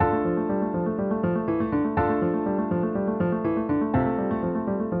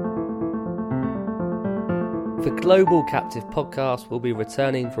The Global Captive podcast will be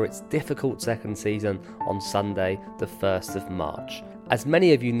returning for its difficult second season on Sunday, the 1st of March. As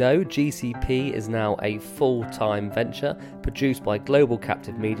many of you know, GCP is now a full-time venture produced by Global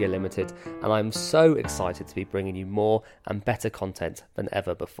Captive Media Limited, and I'm so excited to be bringing you more and better content than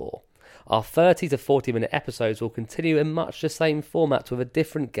ever before. Our 30 to 40 minute episodes will continue in much the same format with a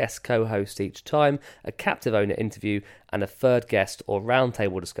different guest co-host each time, a captive owner interview and a third guest or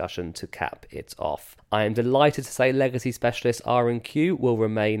roundtable discussion to cap it off. I am delighted to say legacy specialist R&Q will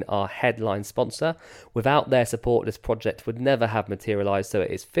remain our headline sponsor. Without their support, this project would never have materialised, so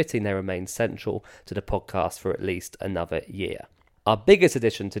it is fitting they remain central to the podcast for at least another year. Our biggest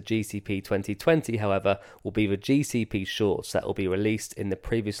addition to GCP 2020, however, will be the GCP Shorts that will be released in the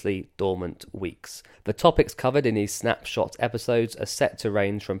previously dormant weeks. The topics covered in these snapshot episodes are set to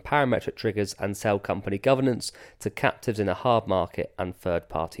range from parametric triggers and cell company governance to captives in a hard market and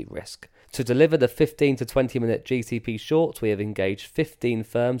third-party risk. To deliver the 15 to 20 minute GCP Shorts, we have engaged 15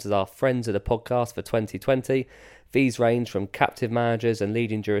 firms as our friends of the podcast for 2020. These range from captive managers and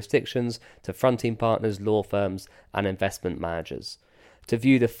leading jurisdictions to fronting partners, law firms and investment managers. To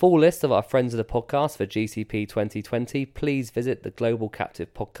view the full list of our friends of the podcast for GCP 2020, please visit the Global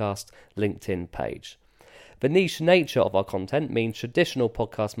Captive Podcast LinkedIn page. The niche nature of our content means traditional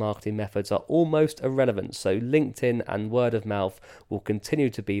podcast marketing methods are almost irrelevant, so LinkedIn and word of mouth will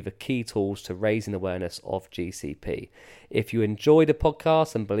continue to be the key tools to raising awareness of GCP. If you enjoy the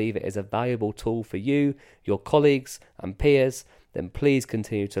podcast and believe it is a valuable tool for you, your colleagues and peers, then please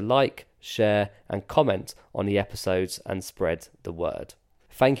continue to like, share and comment on the episodes and spread the word.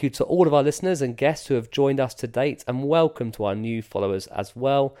 Thank you to all of our listeners and guests who have joined us to date, and welcome to our new followers as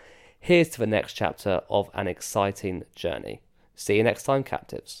well. Here's to the next chapter of an exciting journey. See you next time,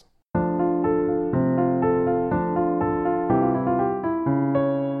 captives.